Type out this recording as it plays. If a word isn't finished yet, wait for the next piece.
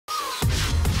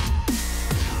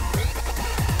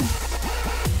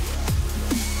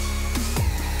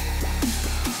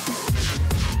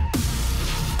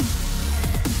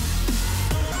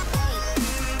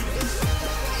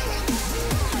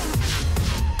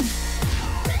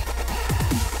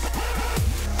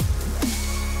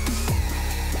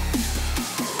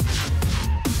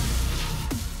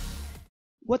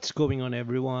What's going on,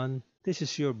 everyone? This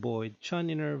is your boy, John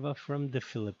Inerva from the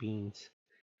Philippines.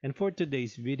 And for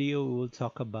today's video, we will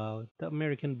talk about the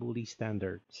American Bully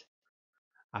standards.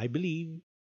 I believe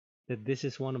that this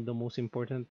is one of the most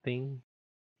important things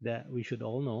that we should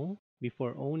all know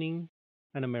before owning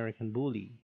an American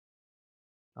Bully.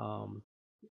 Um,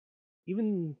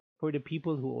 Even for the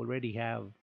people who already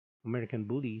have American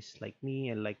Bullies, like me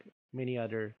and like many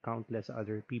other countless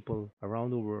other people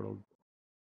around the world,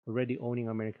 already owning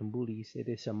American Bullies, it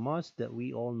is a must that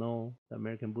we all know the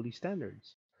American Bully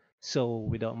standards. So,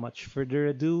 without much further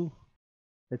ado,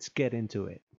 let's get into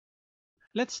it.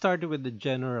 Let's start with the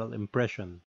general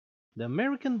impression. The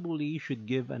American Bully should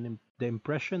give the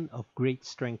impression of great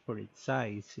strength for its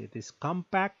size. It is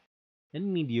compact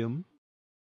and medium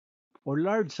or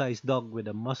large-sized dog with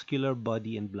a muscular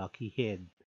body and blocky head.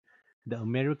 The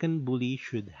American Bully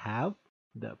should have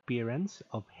the appearance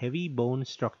of heavy bone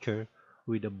structure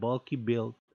with a bulky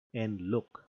build and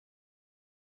look.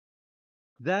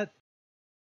 That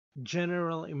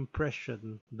general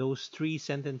impression, those three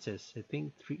sentences, I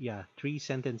think three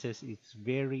sentences is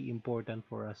very important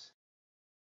for us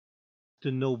to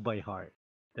know by heart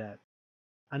that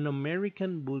an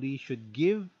American Bully should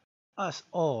give us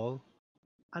all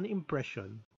an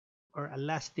impression or a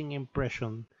lasting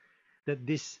impression that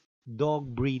this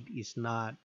breed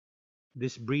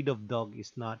of dog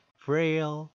is not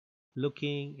frail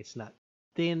looking, it's not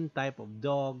thin type of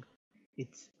dog.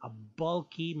 It's a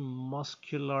bulky,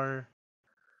 muscular,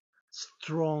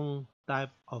 strong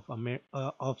type of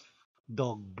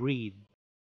dog breed.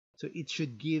 So it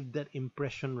should give that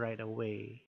impression right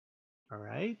away. All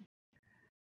right?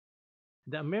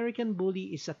 The American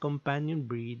Bully is a companion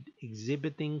breed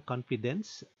exhibiting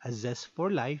confidence, a zest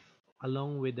for life,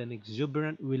 along with an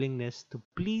exuberant willingness to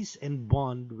please and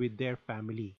bond with their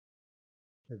family,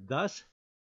 thus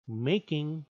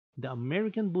making the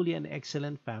American Bully an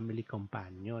excellent family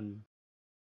companion.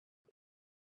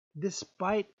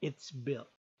 Despite its build,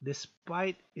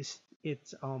 despite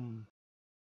its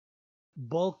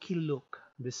bulky look,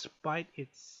 despite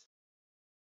its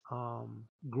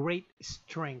great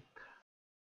strength,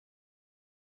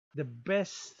 the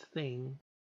best thing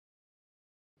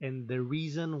and the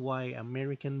reason why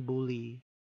American Bully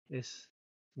is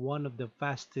one of the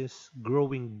fastest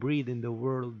growing breed in the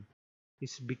world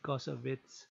is because of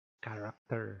its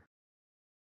character,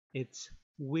 its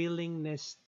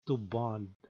willingness to bond,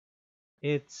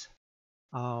 its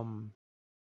um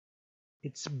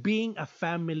it's being a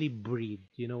family breed.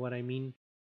 You know what I mean?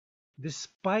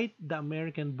 Despite the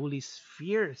American Bully's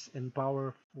fierce and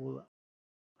powerful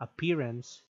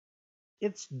appearance,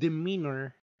 its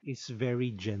demeanor is very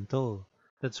gentle.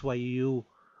 That's why you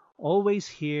always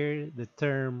hear the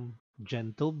term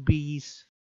gentle beast,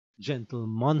 gentle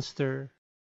monster.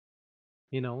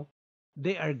 You know,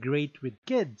 they are great with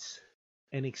kids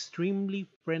and extremely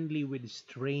friendly with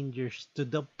strangers to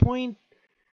the point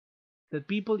that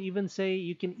people even say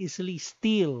you can easily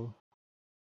steal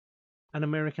an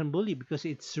American Bully because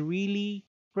it's really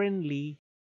friendly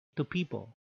to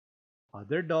people,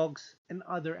 other dogs, and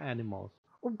other animals.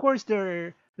 Of course,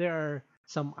 there are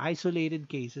some isolated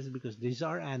cases because these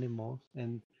are animals,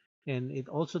 and it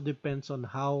also depends on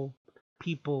how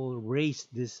people raise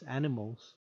these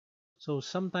animals. So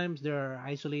sometimes there are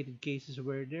isolated cases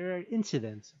where there are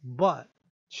incidents, but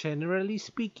generally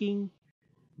speaking,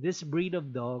 this breed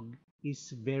of dog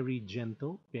is very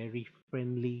gentle, very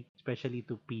friendly, especially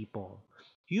to people.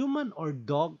 Human or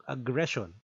dog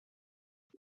aggression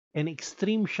and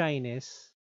extreme shyness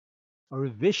or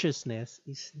viciousness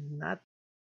is not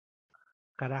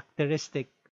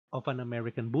characteristic of an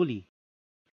American Bully,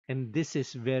 and this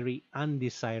is very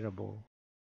undesirable.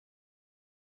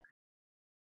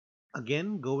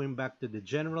 Again, going back to the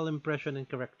general impression and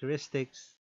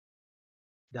characteristics,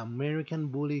 the American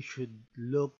Bully should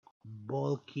look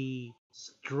bulky,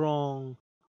 strong,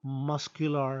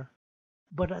 muscular,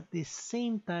 but at the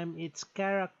same time, its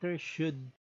character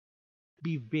should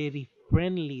be very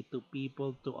friendly to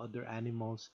people, to other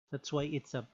animals. That's why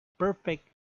it's a perfect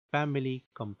family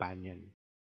companion.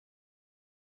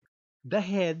 The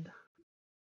head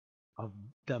of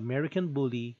the American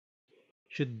Bully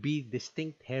should be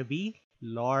distinct, heavy,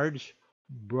 large,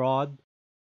 broad.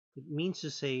 It means to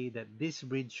say that this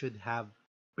breed should have,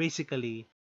 basically,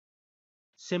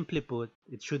 simply put,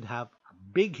 it should have a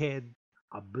big head,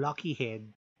 a blocky head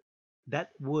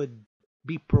that would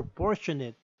be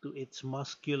proportionate to its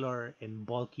muscular and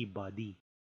bulky body.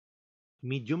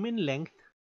 Medium in length,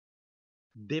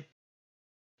 dip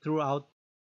throughout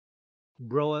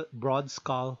broad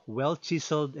skull, well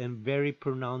chiseled and very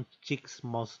pronounced cheek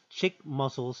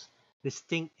muscles,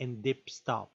 distinct and deep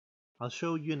stop. I'll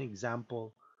show you an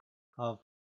example of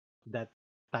that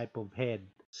type of head.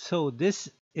 So this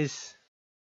is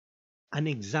an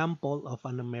example of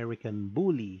an American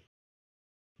bully.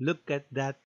 Look at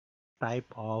that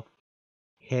type of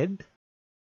head,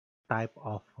 type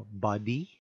of body.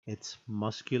 It's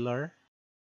muscular.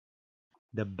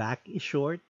 The back is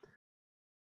short.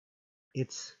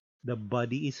 The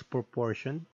body is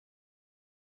proportioned.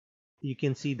 You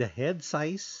can see the head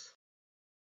size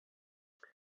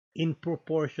in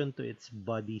proportion to its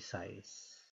body size.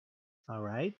 All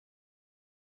right.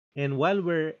 And while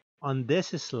we're on this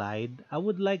slide, I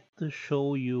would like to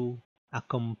show you a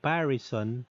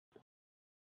comparison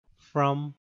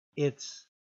from its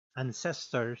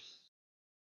ancestors,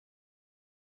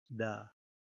 the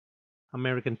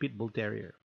American Pit Bull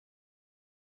Terrier.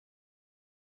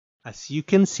 As you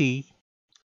can see,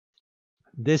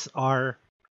 these are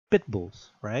pit bulls,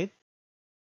 right?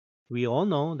 We all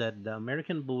know that the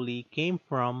American Bully came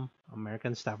from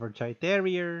American Staffordshire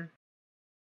Terrier,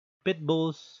 pit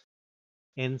bulls,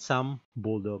 and some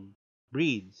bulldog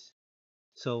breeds.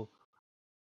 So,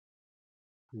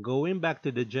 going back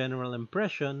to the general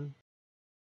impression,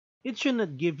 it should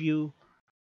not give you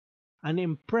an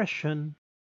impression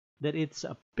that it's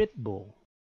a pit bull.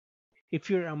 If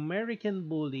your American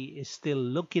Bully is still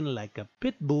looking like a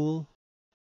pit bull,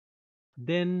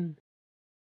 then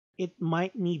it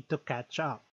might need to catch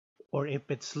up. Or if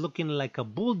it's looking like a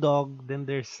bulldog, then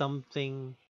there's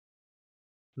something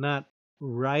not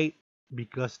right,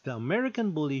 because the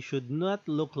American Bully should not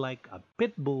look like a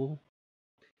pit bull,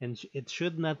 and it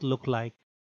should not look like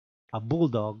a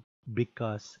bulldog,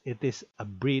 because it is a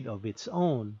breed of its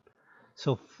own.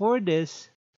 So for this,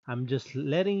 I'm just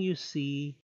letting you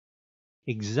see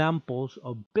examples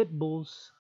of pit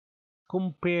bulls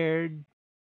compared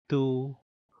to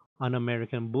an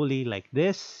American Bully, like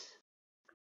this,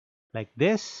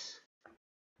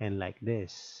 and like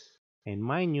this. And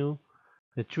mind you,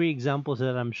 the three examples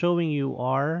that I'm showing you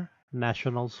are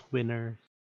nationals winners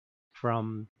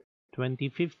from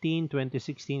 2015,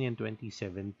 2016, and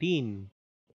 2017.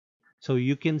 So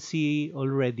you can see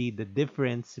already the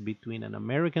difference between an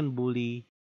American Bully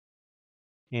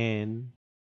and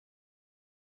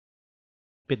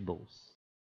pit bulls.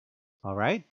 All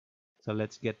right, so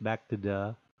let's get back to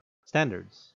the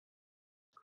standards.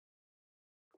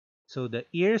 So the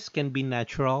ears can be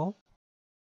natural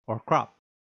or cropped.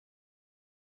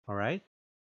 All right,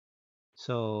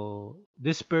 so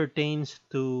this pertains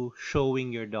to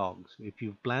showing your dogs. If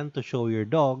you plan to show your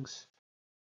dogs,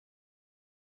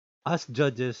 us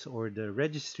judges or the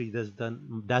registry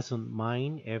doesn't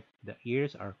mind if the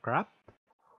ears are cropped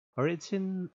or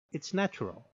it's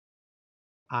natural.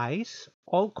 Eyes,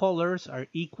 all colors are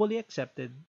equally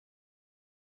accepted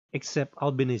except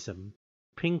albinism.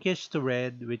 Pinkish to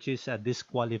red, which is a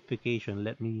disqualification.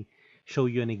 Let me show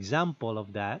you an example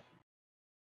of that.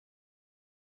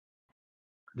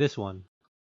 This one.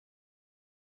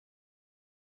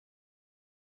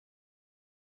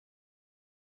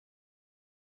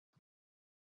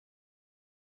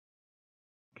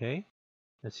 Okay.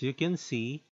 As you can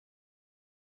see,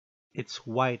 it's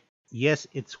white. Yes,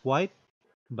 it's white,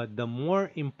 but the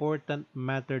more important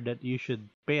matter that you should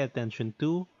pay attention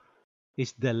to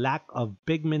is the lack of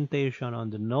pigmentation on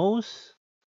the nose,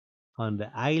 on the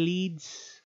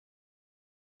eyelids,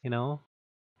 you know,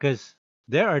 because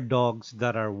there are dogs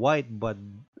that are white but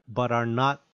are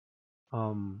not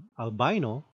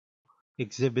albino,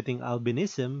 exhibiting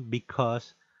albinism,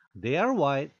 because they are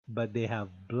white but they have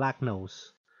black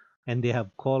nose and they have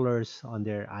colors on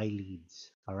their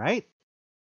eyelids. All right,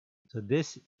 so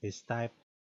this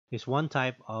is one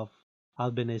type of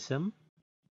albinism,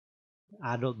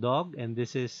 adult dog, and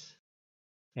this is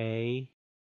a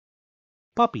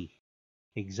puppy,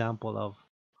 example of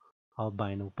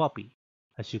albino puppy.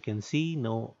 As you can see,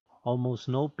 almost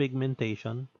no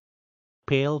pigmentation,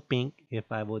 pale pink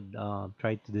if I would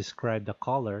try to describe the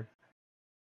color,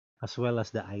 as well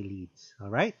as the eyelids. All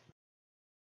right.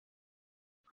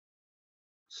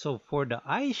 So for the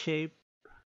eye shape,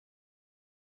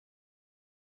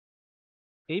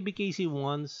 ABKC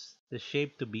wants the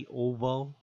shape to be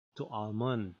oval to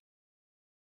almond.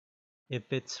 If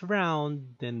it's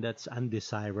round, then that's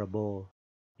undesirable.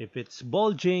 If it's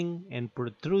bulging and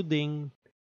protruding,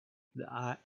 the,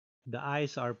 eye, the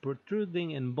eyes are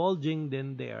protruding and bulging,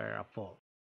 then they are a fault.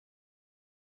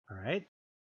 All right?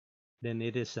 Then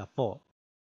it is a fault.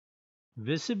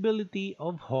 Visibility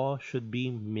of haw should be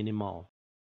minimal.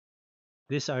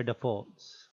 These are the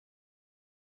faults.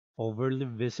 Overly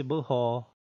visible haw,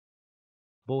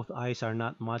 both eyes are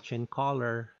not much in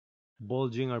color,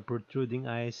 bulging or protruding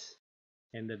eyes,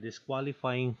 and the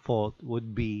disqualifying fault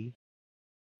would be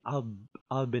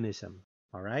albinism.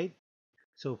 All right.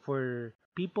 So for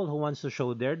people who wants to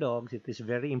show their dogs, it is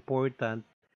very important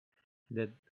that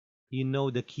you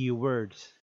know the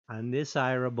keywords: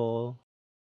 undesirable,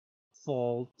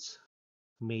 faults,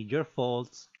 major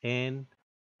faults, and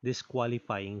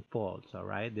disqualifying faults. All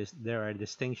right. There are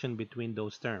distinction between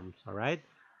those terms. All right.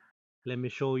 Let me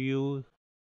show you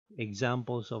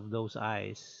examples of those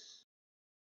eyes.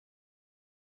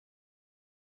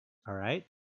 All right.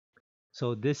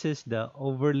 So this is the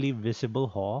overly visible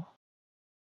haw.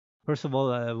 First of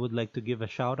all, I would like to give a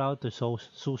shout out to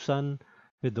Susan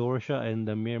Fedorsha and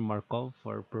Damir Markov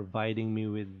for providing me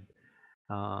with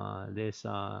this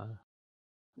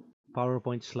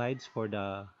PowerPoint slides for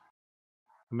the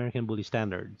American Bully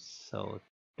Standards. So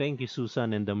thank you,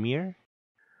 Susan and Damir.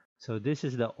 So this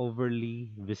is the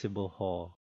overly visible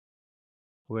haw,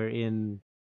 wherein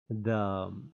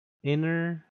the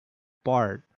inner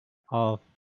part of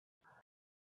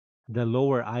the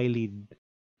lower eyelid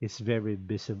is very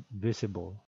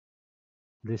visible.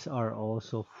 These are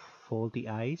also faulty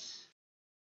eyes.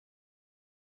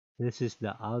 This is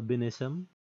the albinism.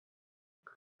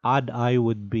 Odd eye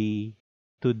would be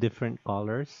two different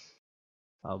colors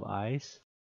of eyes.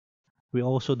 We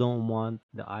also don't want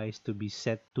the eyes to be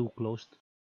set too close,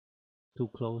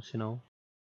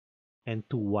 and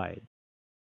too wide.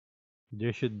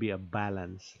 There should be a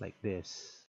balance like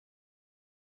this.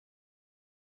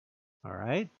 All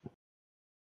right.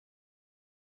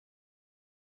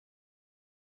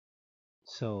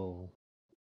 So,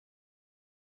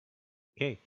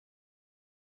 okay.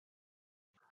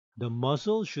 The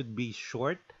muzzle should be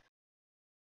short,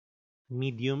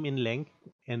 medium in length,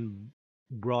 and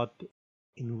broad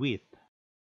in width.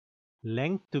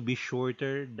 Length to be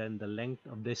shorter than the length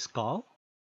of the skull,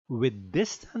 with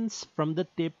distance from the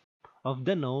tip of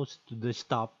the nose to the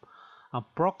stop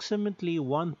approximately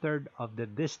one-third of the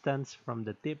distance from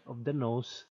the tip of the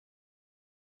nose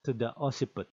to the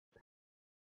occiput,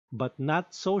 but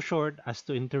not so short as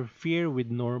to interfere with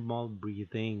normal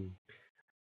breathing.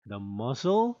 The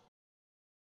muzzle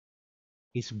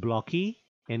is blocky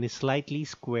and is slightly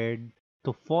squared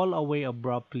to fall away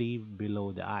abruptly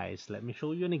below the eyes. Let me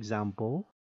show you an example.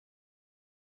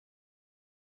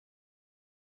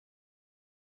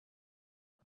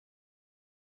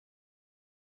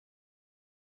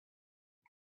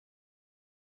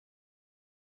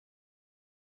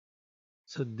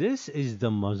 So this is the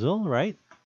muzzle, right?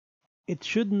 It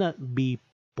should not be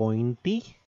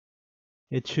pointy.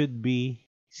 It should be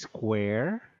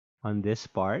square on this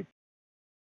part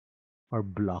or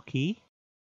blocky.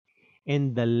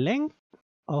 And the length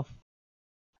of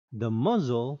the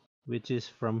muzzle, which is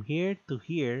from here to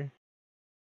here,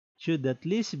 should at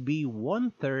least be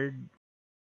one-third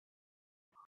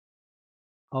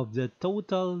of the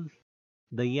total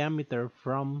diameter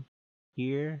from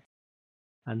here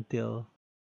until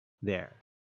there.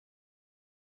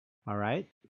 All right?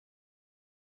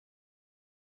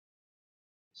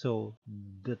 So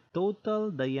the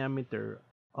total diameter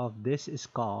of this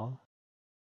skull,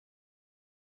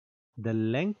 the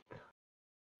length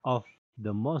of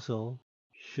the muzzle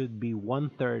should be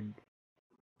one-third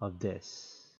of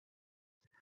this.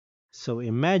 So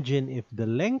imagine if the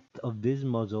length of this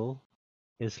muzzle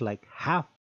is like half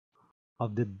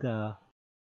of the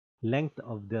length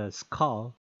of the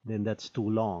skull, then that's too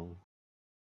long.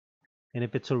 And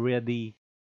if it's already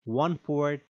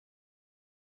 1/4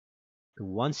 to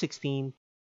 1/16,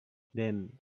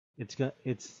 then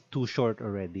it's too short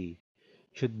already.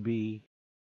 Should be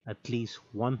at least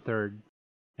one-third,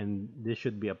 and this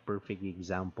should be a perfect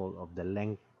example of the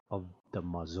length of the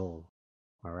muzzle.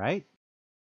 All right?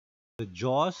 The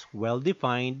jaws well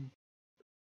defined.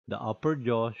 The upper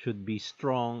jaw should be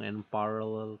strong and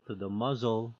parallel to the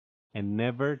muzzle and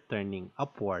never turning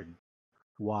upward.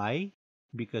 Why?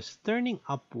 Because turning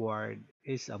upward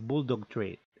is a bulldog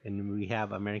trait, and we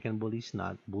have American Bullies,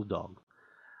 not bulldog.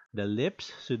 The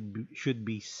lips should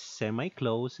be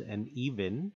semi-closed and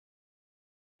even.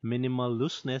 Minimal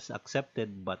looseness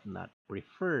accepted but not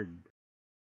preferred.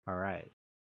 All right.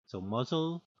 So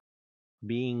muzzle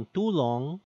being too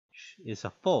long is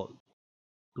a fault.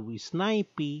 Too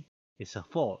snipey is a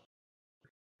fault.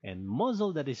 And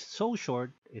muzzle that is so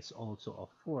short is also a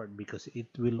fault because it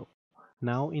will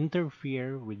now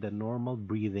interfere with the normal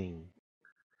breathing.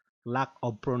 Lack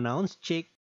of pronounced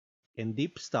cheek and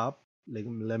deep stop. Let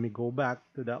me go back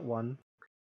to that one.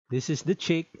 This is the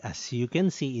cheek. As you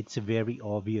can see, it's very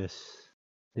obvious.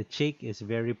 The cheek is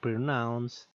very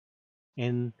pronounced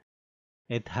and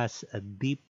it has a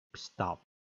deep stop.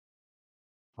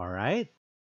 All right.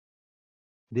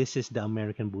 This is the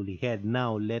American Bully head.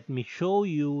 Now, let me show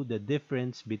you the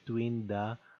difference between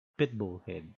the pit bull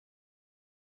head.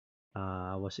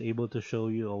 I was able to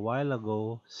show you a while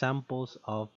ago samples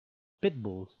of pit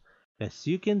bulls. As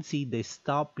you can see, the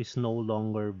stop is no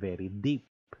longer very deep.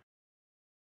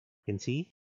 You can see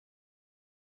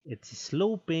it's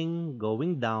sloping,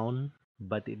 going down,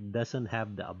 but it doesn't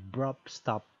have the abrupt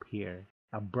stop here,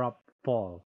 abrupt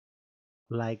fall,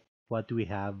 like what we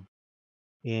have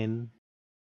in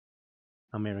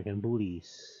American bullies.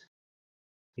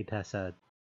 It has a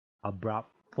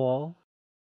abrupt fall,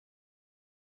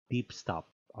 deep stop.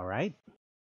 All right.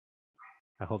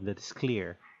 I hope that is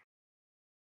clear.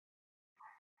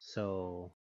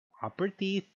 So upper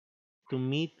teeth to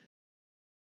meet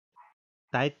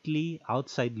tightly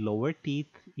outside lower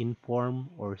teeth in form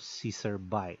or scissor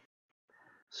bite.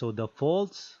 So the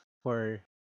folds for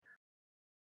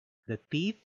the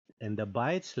teeth and the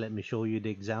bites, let me show you the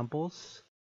examples.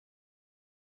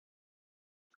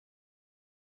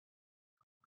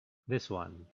 This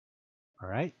one. All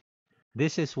right.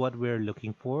 This is what we're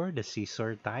looking for, the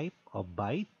scissor type of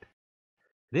bite.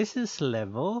 This is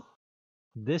level.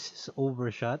 This is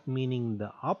overshot, meaning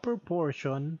the upper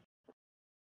portion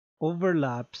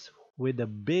overlaps with a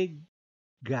big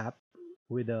gap,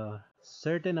 with a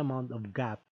certain amount of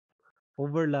gap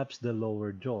overlaps the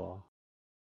lower jaw.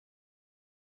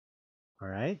 All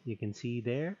right, you can see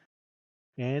there.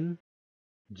 And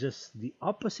just the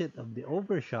opposite of the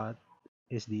overshot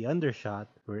is the undershot,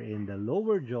 wherein the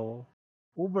lower jaw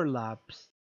overlaps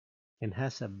and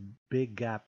has a big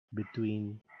gap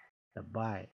between the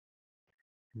bite.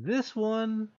 This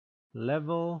one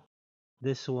level,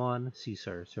 this one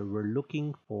scissor. So we're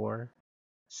looking for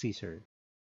scissor.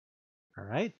 All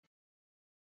right.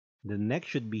 The neck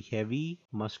should be heavy,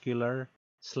 muscular,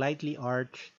 slightly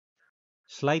arched,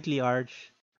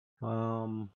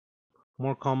 um,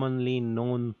 more commonly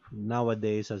known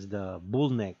nowadays as the bull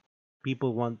neck.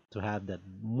 People want to have that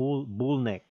bull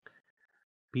neck.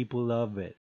 People love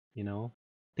it, you know.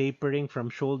 Tapering from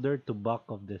shoulder to back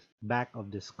of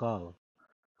the skull.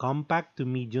 Compact to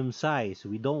medium size.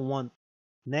 We don't want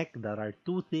neck that are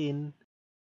too thin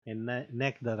and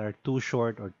neck that are too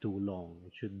short or too long.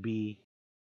 It should be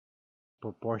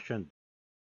proportioned.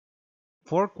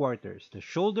 Four quarters. The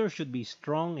shoulder should be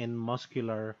strong and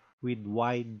muscular with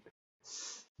blade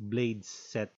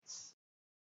sets,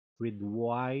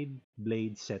 wide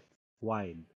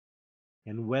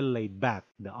and well laid back.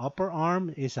 The upper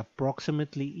arm is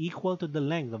approximately equal to the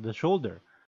length of the shoulder.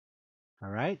 All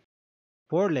right.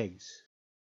 Forelegs.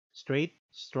 Straight,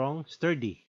 strong,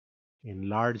 sturdy, and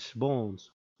large bones.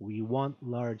 We want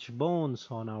large bones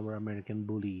on our American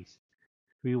bullies.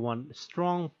 We want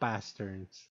strong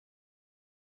pasterns.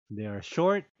 They are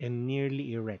short and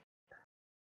nearly erect.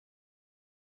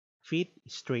 Feet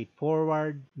straight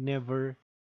forward, never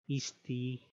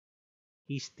easty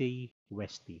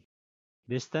westy.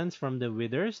 Distance from the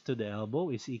withers to the elbow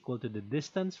is equal to the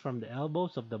distance from the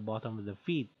elbows of the bottom of the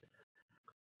feet.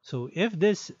 So if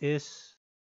this is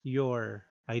your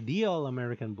ideal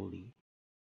American bully,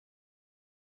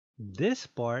 this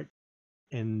part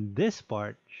and this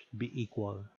part should be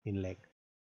equal in length.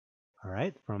 All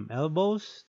right, from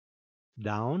elbows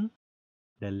down,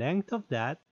 the length of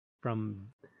that from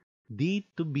D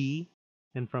to B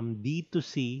and from D to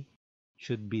C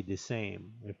should be the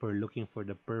same if we're looking for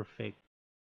the perfect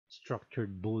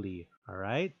structured bully. All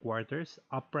right, quarters,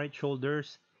 upright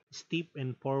shoulders, steep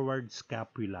and forward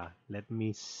scapula. Let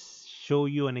me show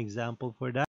you an example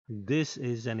for that. This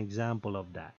is an example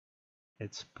of that.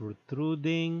 It's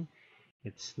protruding.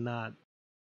 It's not,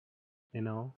 you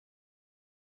know,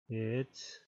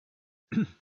 it's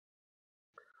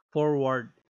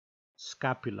forward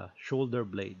scapula, shoulder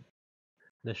blade.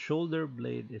 The shoulder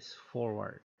blade is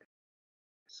forward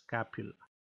scapula.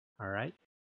 All right,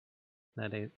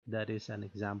 that is an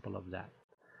example of that.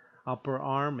 Upper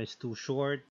arm is too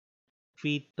short,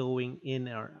 feet toeing in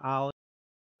or out,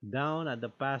 down at the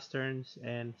pasterns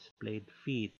and splayed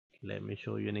feet. Let me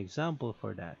show you an example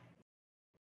for that.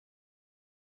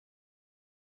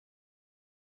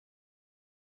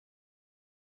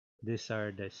 These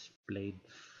are the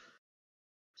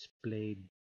splayed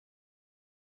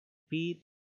feet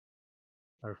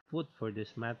or foot for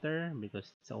this matter,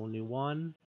 because it's only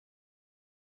one.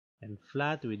 And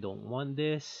flat, we don't want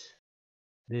this.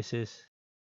 This is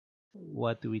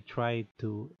what we try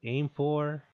to aim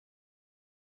for.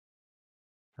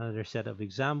 Another set of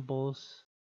examples.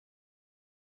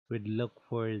 We'd look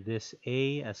for this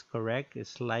A as correct.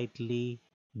 It's slightly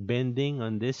bending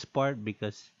on this part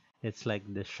because it's like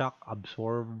the shock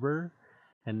absorber.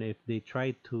 And if they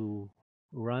try to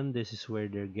run, this is where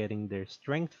they're getting their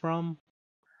strength from.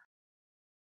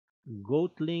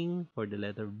 Goatling for the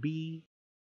letter B.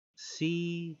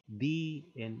 C, D,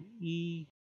 and E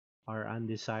are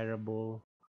undesirable,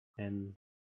 and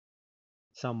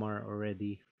some are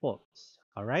already false.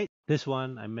 All right. This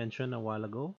one I mentioned a while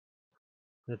ago.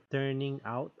 The turning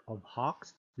out of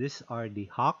hawks. These are the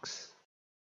hawks.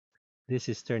 This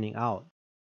is turning out.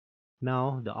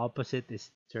 Now the opposite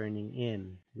is turning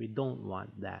in. We don't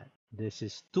want that. This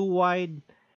is too wide,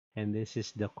 and this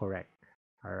is the correct.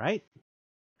 All right.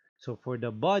 So for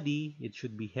the body, it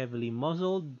should be heavily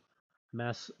muzzled,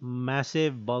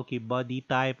 massive, bulky body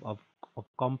type of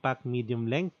compact medium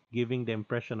length, giving the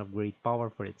impression of great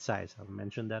power for its size. I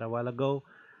mentioned that a while ago.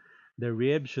 The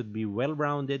ribs should be well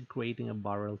rounded, creating a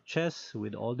barrel chest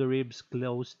with all the ribs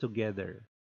close together.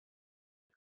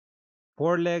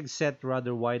 Forelegs set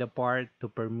rather wide apart to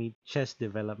permit chest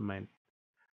development.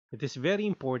 It is very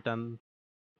important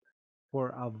for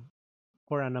a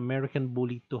for an American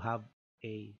bully to have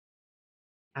a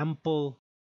ample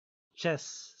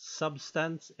chest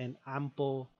substance and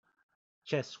ample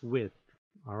chest width.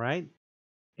 All right.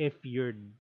 If your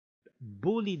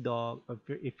bully dog,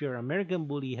 if your American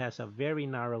bully has a very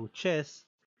narrow chest,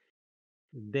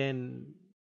 then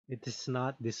it is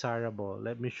not desirable.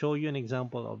 Let me show you an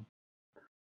example of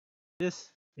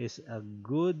this. Is a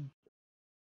good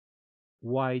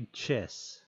wide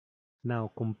chest.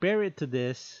 Now compare it to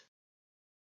this.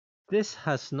 This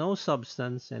has no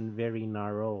substance and very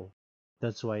narrow.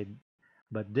 That's why,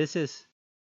 but these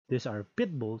are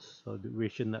pit bulls, so we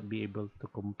should not be able to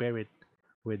compare it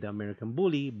with the American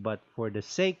bully. But for the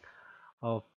sake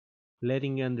of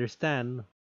letting you understand,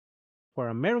 for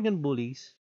American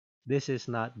bullies, this is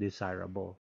not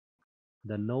desirable.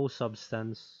 The no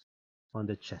substance on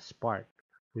the chest part.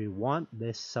 We want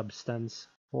this substance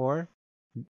for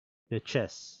the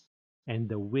chest and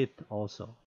the width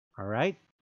also. All right.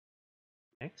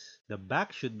 Next, the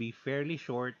back should be fairly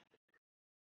short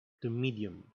to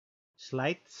medium,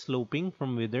 slight sloping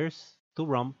from withers to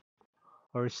rump,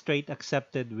 or straight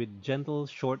accepted with gentle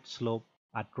short slope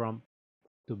at rump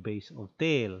to base of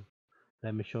tail.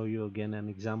 Let me show you again an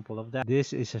example of that.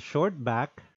 This is a short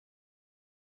back.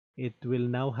 It will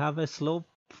now have a slope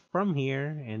from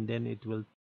here, and then it will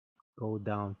go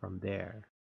down from there.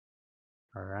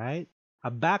 All right. A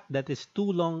back that is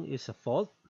too long is a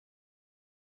fault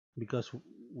because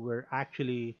we're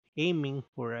actually aiming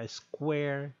for a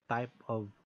square type of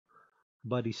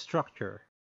body structure.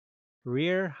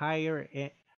 Rear higher,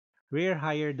 rear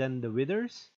higher than the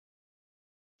withers,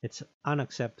 it's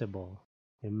unacceptable.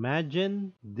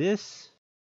 Imagine this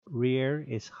rear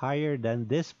is higher than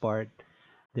this part,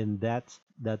 then that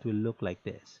will look like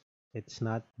this. It's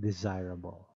not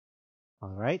desirable.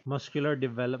 All right. Muscular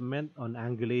development on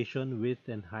angulation, width,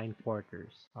 and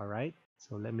hindquarters. All right.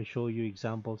 So let me show you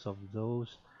examples of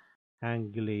those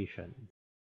angulation.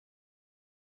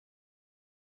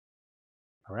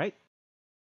 All right.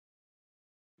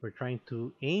 We're trying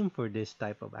to aim for this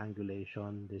type of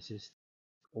angulation. This is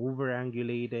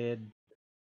overangulated,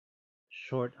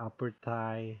 short upper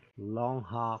thigh, long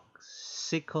hock,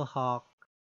 sickle hock,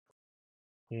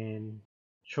 and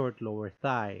short lower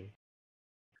thigh.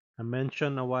 I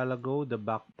mentioned a while ago the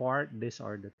back part. These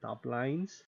are the top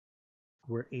lines.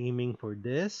 We're aiming for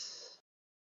this.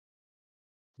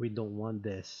 We don't want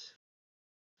this.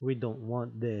 We don't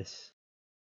want this.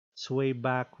 Sway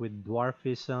back with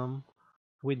dwarfism.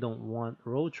 We don't want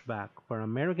roach back. For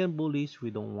American bullies,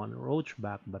 we don't want roach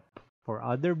back. But for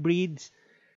other breeds,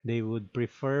 they would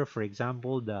prefer, for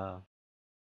example, the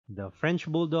French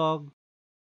bulldog.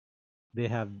 They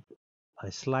have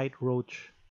a slight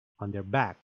roach on their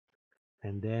back,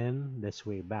 and then the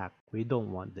sway back. We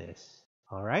don't want this.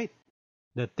 All right.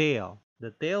 The tail.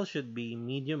 The tail should be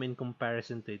medium in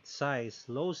comparison to its size,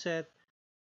 low set,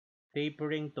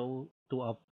 tapering to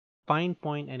a fine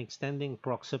point and extending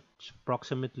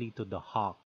proximately to the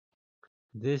hock.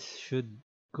 This should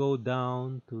go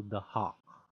down to the hock.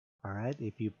 All right.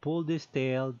 If you pull this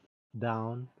tail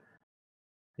down,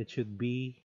 it should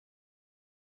be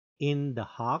in the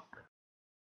hock.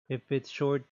 If it's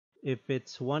short, if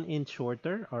it's 1 inch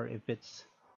shorter or if it's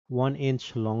 1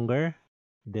 inch longer,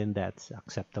 then that's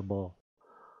acceptable.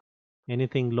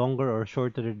 Anything longer or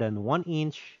shorter than 1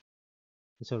 inch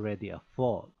is already a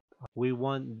fault. We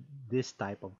want this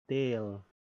type of tail.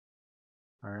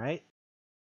 All right.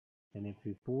 And if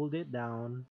we pulled it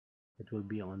down, it will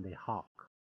be on the hock.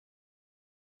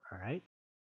 All right.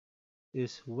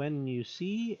 Is when you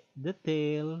see the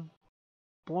tail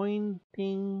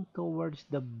pointing towards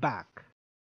the back,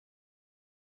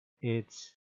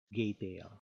 it's gay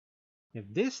tail. If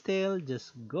this tail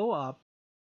just go up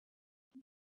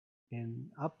and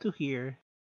up to here,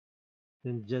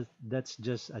 then that's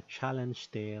just a challenge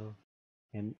tail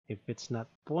And if it's not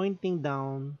pointing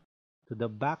down to the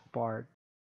back part,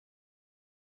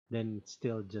 then it's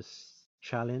still just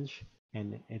challenge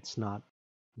and it's not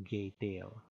gay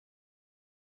tail.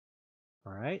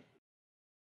 All right.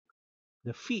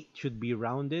 The feet should be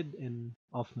rounded and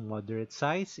of moderate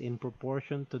size in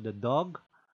proportion to the dog,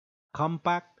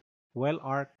 compact, well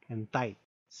arched and tight,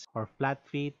 or flat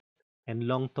feet and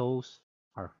long toes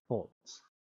are faults.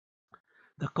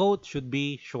 The coat should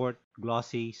be short,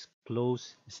 glossy,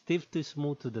 close, stiff to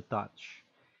smooth to the touch.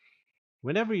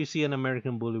 Whenever you see an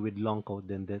American bully with long coat,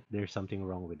 then there's something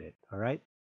wrong with it, all right?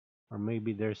 Or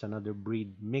maybe there's another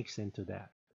breed mixed into that.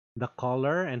 The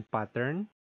color and pattern,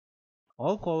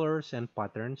 all colors and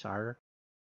patterns are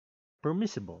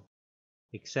permissible,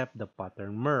 except the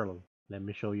pattern merle. Let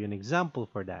me show you an example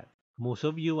for that. Most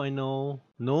of you I know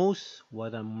knows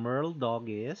what a merle dog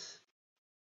is,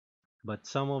 but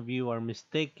some of you are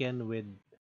mistaken with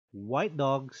white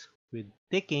dogs with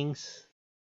tickings.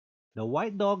 The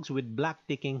white dogs with black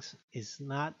tickings is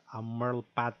not a merle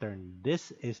pattern.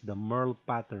 This is the merle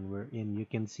pattern wherein you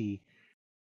can see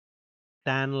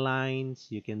tan lines,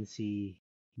 you can see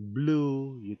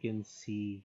blue, you can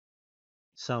see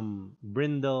some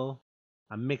brindle,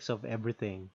 a mix of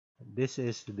everything. This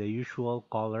is the usual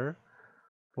color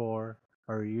for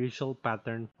our usual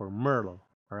pattern for merle.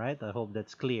 All right, I hope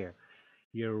that's clear.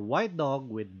 Your white dog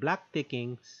with black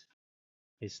tickings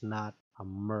is not a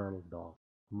merle dog,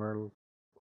 merle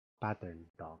pattern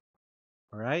dog.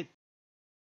 All right.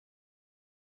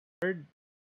 Third,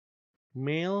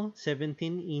 male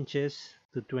 17 inches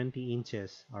to 20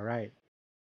 inches. All right.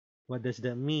 What does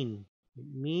that mean? It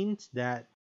means that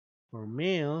for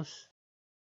males,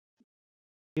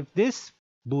 if this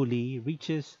bully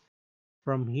reaches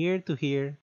from here to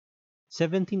here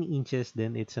 17 inches,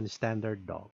 then it's a standard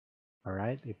dog. All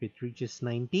right. If it reaches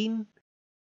 19,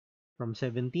 from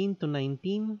 17 to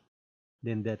 19,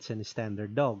 then that's a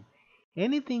standard dog.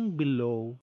 Anything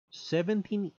below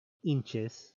 17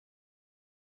 inches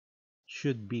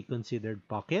should be considered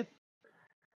pocket.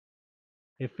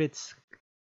 If it's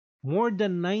more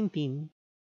than 19,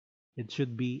 it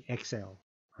should be XL.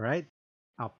 Right?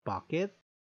 A pocket,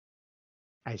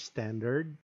 a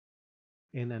standard,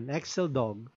 and an XL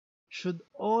dog should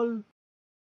all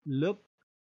look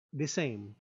the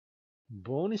same.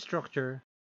 Bone structure,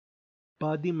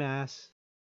 body mass,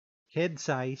 head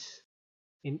size,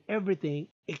 in everything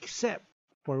except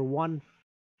for one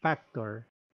factor,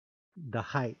 the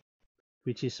height,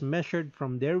 which is measured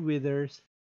from their withers,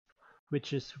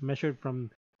 which is measured from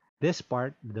this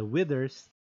part, the withers,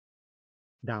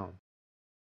 down.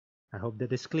 I hope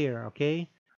that is clear, okay?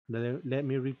 Let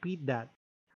me repeat that.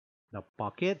 The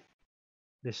pocket,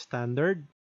 the standard,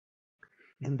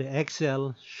 and the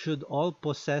XL should all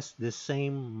possess the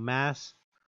same mass,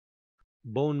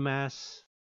 bone mass,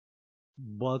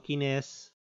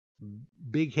 bulkiness,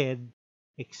 big head,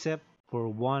 except for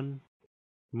one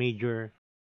major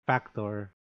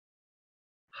factor,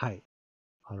 height.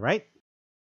 All right.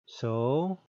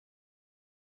 So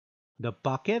the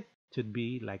pocket should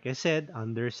be, like I said,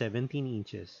 under 17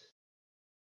 inches.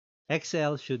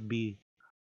 XL should be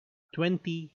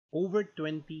 20, over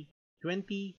 20,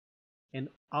 20 and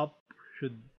up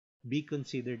should be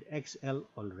considered XL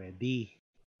already.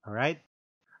 All right.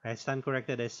 I stand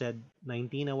corrected. I said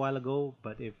 19 a while ago,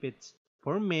 but if it's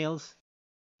for males,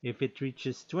 if it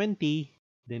reaches 20,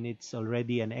 then it's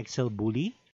already an XL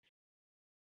bully.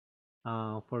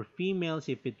 For females,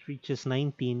 if it reaches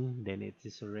 19, then it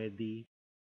is already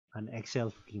an XL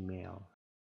female.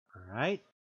 All right.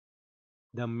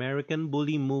 The American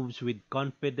bully moves with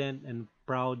confident and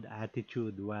proud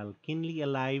attitude while keenly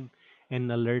alive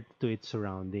and alert to its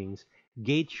surroundings.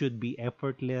 Gait should be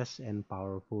effortless and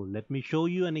powerful. Let me show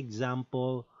you an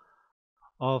example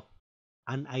of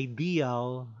an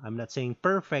ideal, I'm not saying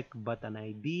perfect, but an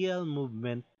ideal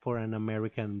movement for an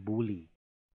American bully.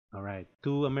 All right,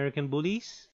 two American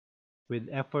bullies with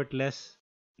effortless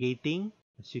gaiting,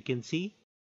 as you can see.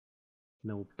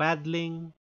 No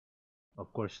paddling,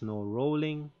 of course, no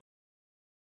rolling,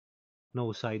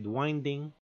 no side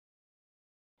winding.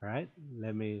 All right,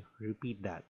 let me repeat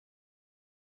that.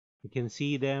 You can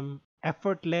see them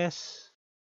effortless,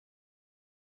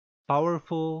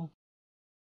 powerful,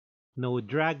 no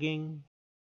dragging,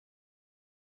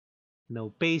 no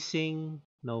pacing,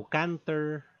 no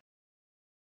canter,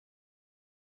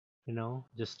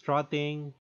 just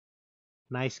trotting,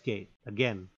 nice gait.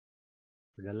 Again,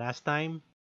 for the last time,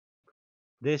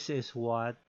 this is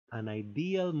what an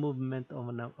ideal movement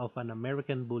of an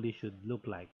American bully should look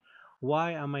like.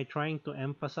 Why am I trying to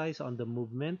emphasize on the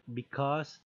movement?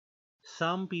 Because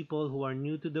some people who are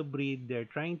new to the breed, they're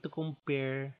trying to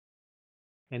compare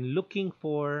and looking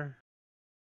for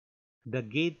the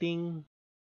gating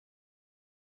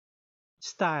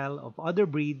style of other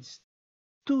breeds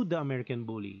to the American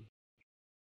Bully.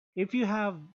 If you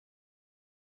have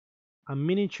a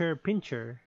miniature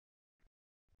pincher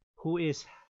who is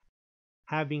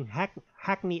having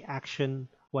hackney action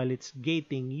while it's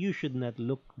gating, you should not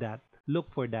look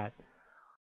for that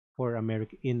for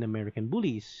American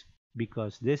Bullies,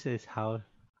 because this is how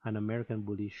an American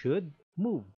Bully should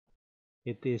move.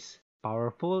 It is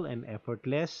powerful and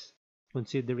effortless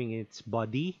considering its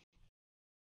body.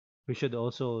 We should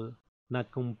also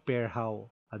not compare how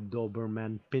a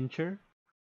Doberman Pinscher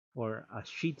or a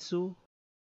Shih Tzu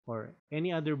or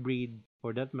any other breed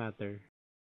for that matter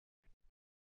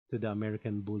to the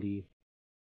American Bully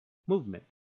movement.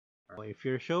 So if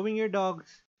you're showing your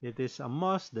dogs, it is a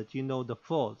must that you know the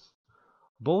faults.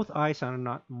 Both eyes are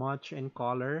not much in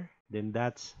color, then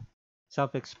that's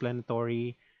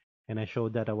self-explanatory. And I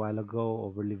showed that a while ago.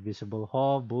 Overly visible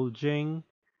haw, bulging,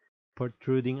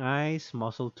 protruding eyes,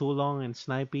 muzzle too long and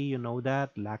snipey, you know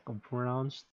that. Lack of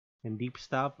pronounced and deep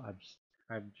stuff.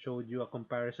 I've showed you a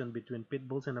comparison between pit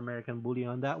bulls and American Bully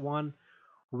on that one.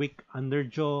 Weak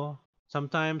underjaw.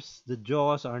 Sometimes the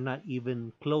jaws are not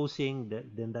even closing,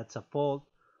 then that's a fault.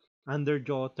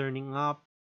 Underjaw turning up,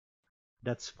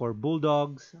 that's for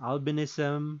bulldogs.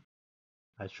 Albinism,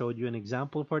 I showed you an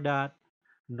example for that.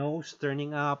 Nose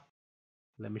turning up,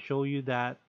 let me show you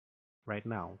that right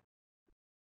now.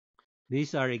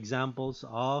 These are examples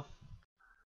of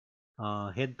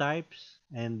head types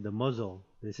and the muzzle.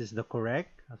 This is the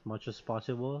correct as much as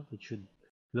possible. It should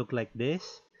look like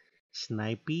this.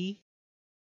 Snipey,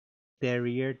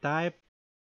 terrier type,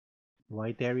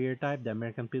 white terrier type. The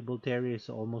American Pit Bull Terrier is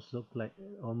almost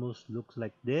looks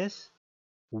like this.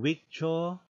 Weak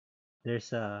jaw.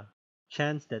 There's a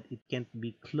chance that it can't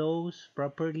be closed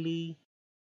properly.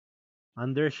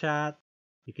 Undershot.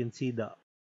 You can see the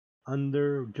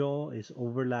under jaw is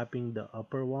overlapping the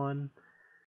upper one.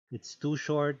 It's too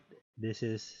short. This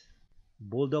is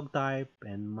bulldog type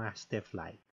and mastiff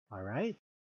like. All right.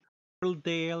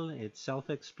 Tail, it's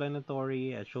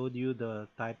self-explanatory. I showed you the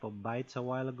type of bites a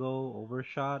while ago.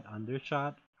 Overshot,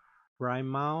 undershot, prime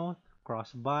mouth,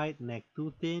 cross bite, neck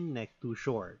too thin, neck too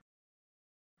short.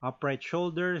 Upright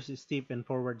shoulders, steep and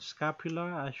forward scapula.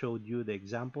 I showed you the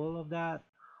example of that.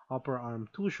 Upper arm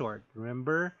too short.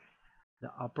 Remember, the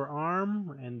upper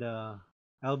arm and the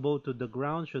elbow to the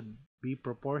ground should be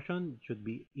proportioned, should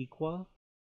be equal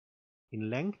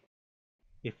in length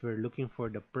if we're looking for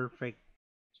the perfect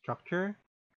structure.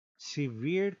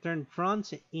 Severe turned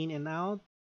fronts in and out,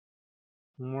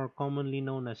 more commonly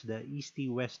known as the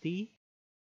easty-westy.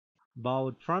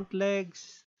 Bowed front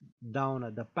legs, down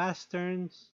at the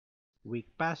pasterns, weak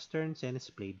pasterns, and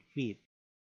splayed feet.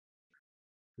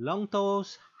 Long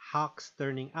toes, hocks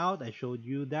turning out. I showed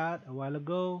you that a while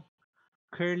ago.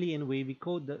 Curly and wavy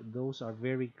coat, those are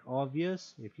very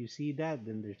obvious. If you see that,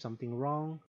 then there's something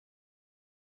wrong.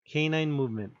 Canine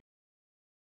movement.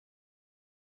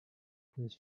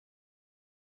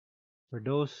 For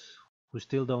those who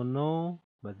still don't know,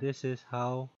 but this is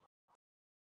how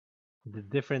the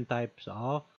different types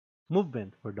of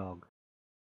movement for dog.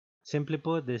 Simply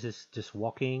put, this is just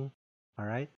walking, all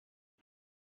right?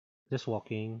 Just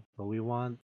walking, but we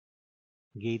want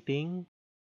gating,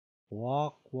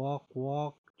 walk, walk,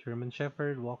 walk, German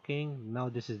Shepherd walking. Now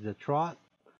this is the trot,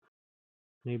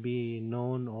 maybe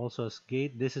known also as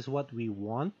gait. This is what we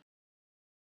want.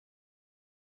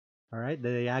 All right, the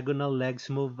diagonal legs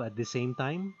move at the same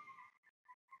time.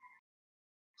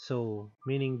 So,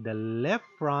 meaning the left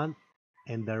front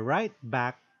and the right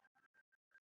back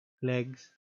legs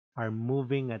are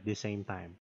moving at the same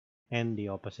time, and the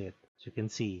opposite, as you can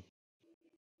see.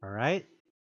 All right.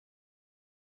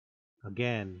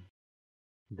 Again,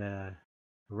 the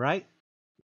right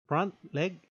front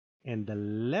leg and the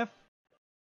left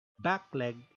back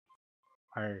leg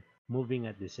are moving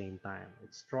at the same time.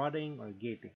 It's trotting or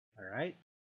gaiting. All right.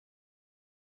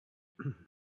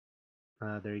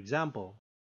 Another example.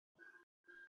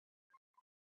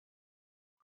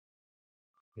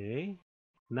 Okay.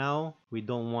 Now we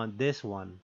don't want this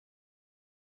one.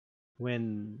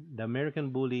 When the American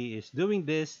Bully is doing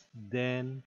this,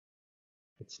 then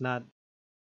it's not,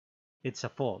 it's a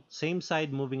fault. Same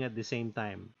side moving at the same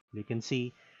time. You can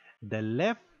see the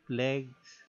left legs,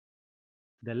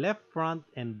 the left front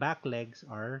and back legs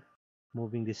are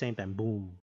moving the same time.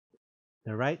 Boom.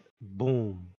 The right,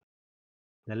 boom.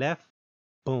 The left,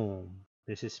 boom.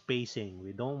 This is spacing.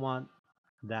 We don't want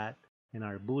that in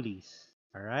our bullies.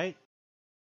 All right.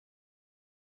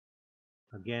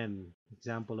 Again,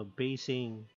 example of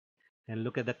pacing. And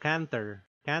look at the canter.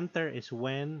 Canter is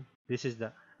when This is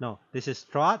the, no, this is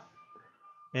trot,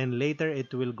 and later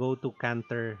it will go to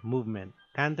canter movement.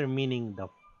 Canter meaning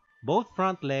the both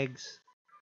front legs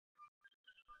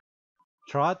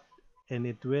trot, and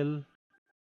it will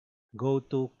go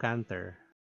to canter.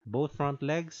 Both front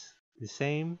legs the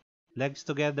same, legs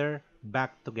together,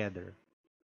 back together.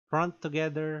 Front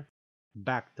together,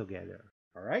 back together.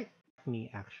 All right?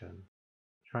 Knee action.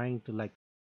 Trying to like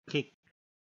kick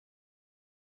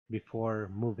before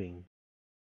moving.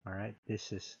 All right?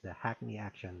 This is the hackney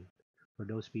action. For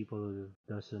those people who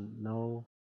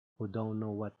don't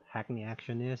know what hackney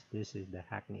action is, this is the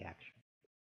hackney action.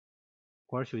 Of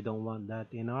course, we don't want that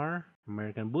in our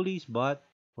American bullies, but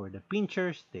for the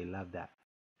pinchers, they love that.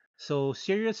 So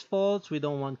serious faults, we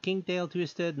don't want king tail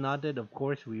twisted, knotted. Of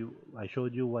course, I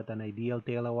showed you what an ideal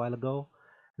tail a while ago.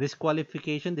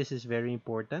 Disqualification, this is very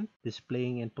important.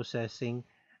 Displaying and possessing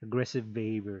aggressive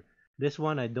behavior. This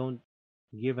one, I don't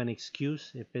give an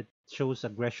excuse. If it shows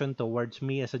aggression towards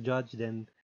me as a judge, then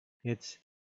it's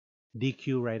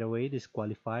DQ right away,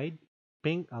 disqualified.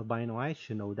 Pink albino eyes,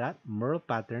 you know that. Merle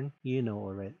pattern, you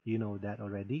know that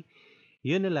already.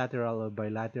 Unilateral or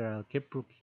bilateral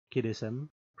cryptorchidism,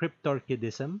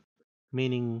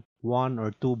 meaning one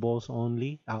or two balls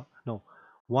only. No,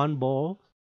 one ball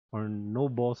or no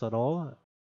balls at all,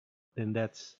 then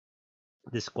that's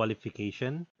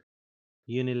disqualification.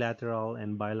 Unilateral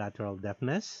and bilateral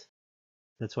deafness.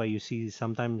 That's why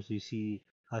sometimes you see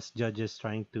us judges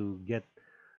trying to get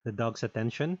the dog's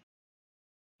attention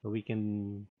so we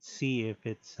can see if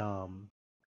it's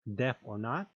deaf or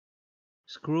not.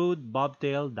 Screwed,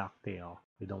 bobtail, ducktail.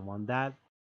 We don't want that.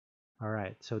 All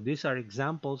right, so these are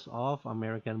examples of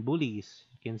American bullies.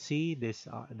 You can see this;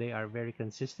 they are very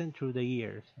consistent through the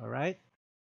years. All right,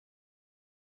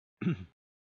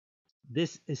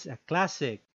 this is a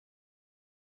classic.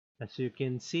 As you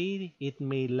can see, it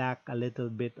may lack a little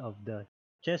bit of the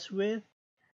chest width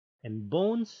and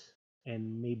bones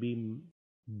and maybe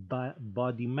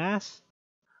body mass,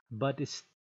 but it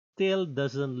still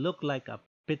doesn't look like a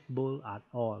pit bull at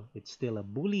all. It's still a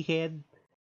bully head,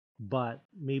 but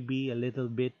maybe a little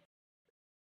bit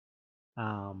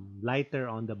lighter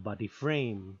on the body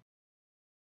frame.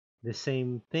 The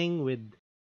same thing with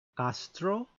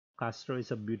Castro. Castro is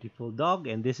a beautiful dog,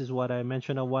 and this is what I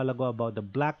mentioned a while ago about the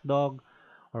black dog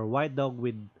or white dog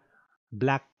with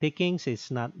black tickings.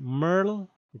 It's not Merle,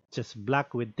 it's just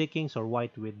black with tickings or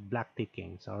white with black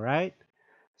tickings. All right,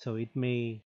 so it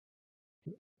may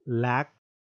lack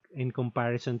in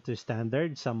comparison to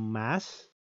standard some mass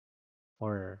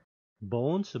or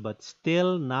bones, but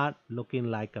still not looking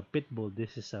like a pit bull.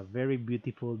 This is a very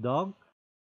beautiful dog.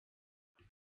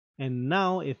 And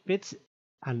now if it's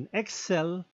an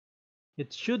XL,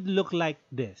 it should look like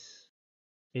this.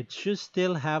 It should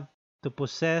still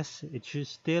possess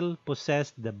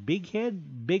the big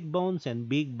head, big bones, and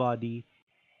big body.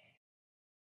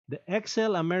 The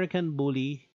XL American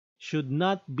Bully should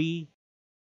not be,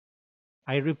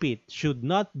 I repeat, should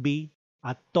not be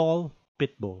a tall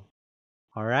pit bull.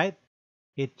 Alright?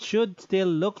 It should still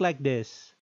look like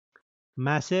this.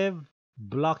 Massive,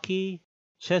 blocky,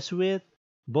 chest width,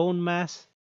 bone mass,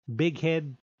 big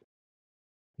head,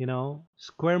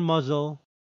 square muzzle,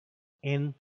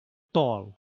 and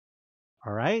tall.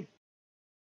 Alright?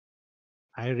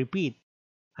 I repeat,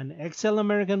 an XL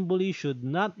American Bully should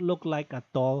not look like a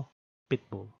tall pit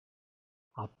bull.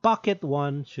 A pocket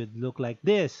one should look like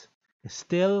this,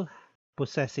 still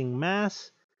possessing mass,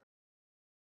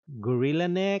 gorilla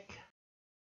neck,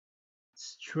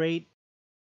 straight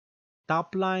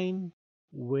top line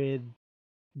with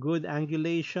good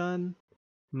angulation,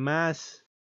 mass,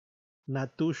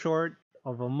 not too short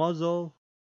of a muzzle.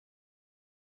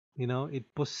 It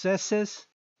possesses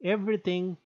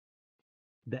everything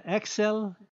the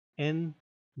XL and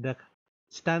the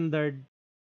standard.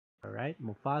 All right,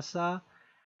 Mufasa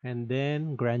and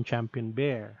then Grand Champion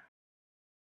Bear.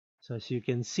 So as you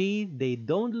can see, they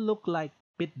don't look like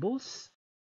pit bulls.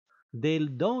 They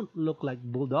don't look like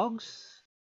bulldogs.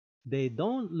 They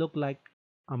don't look like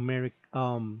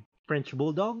French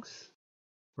bulldogs.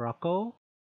 Rocco.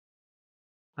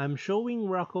 I'm showing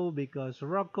Rocco because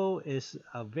Rocco is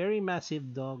a very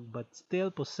massive dog but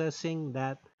still possessing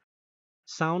that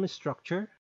sound structure.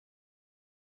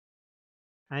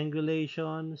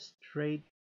 Angulation, straight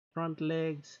front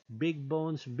legs, big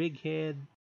bones, big head,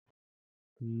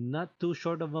 not too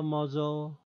short of a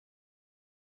muzzle,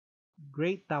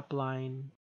 great top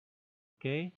line.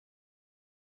 Okay,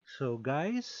 so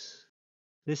guys,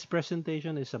 this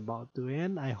presentation is about to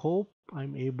end. I hope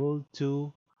I'm able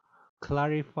to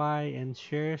clarify and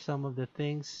share some of the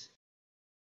things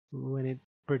when it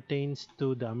pertains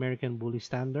to the American Bully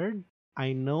Standard.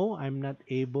 I know I'm not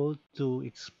able to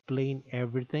explain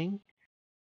everything,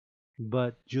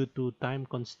 but due to time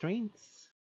constraints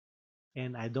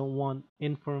and I don't want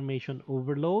information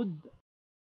overload.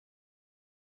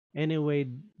 Anyway,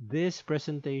 this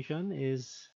presentation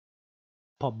is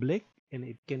public and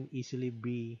it can easily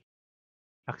be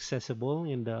accessible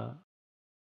in the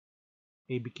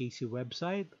ABKC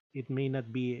website. It may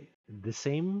not be the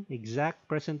same exact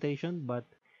presentation, but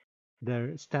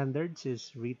the standards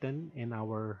is written in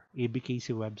our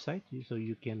ABKC website, so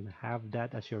you can have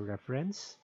that as your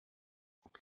reference.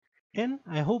 And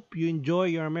I hope you enjoy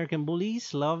your American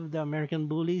Bullies, love the American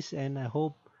Bullies, and I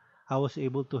hope I was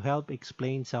able to help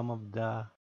explain some of the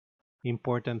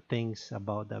important things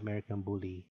about the American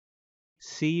Bully.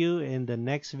 See you in the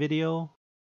next video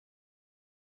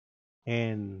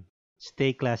and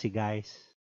stay classy, guys.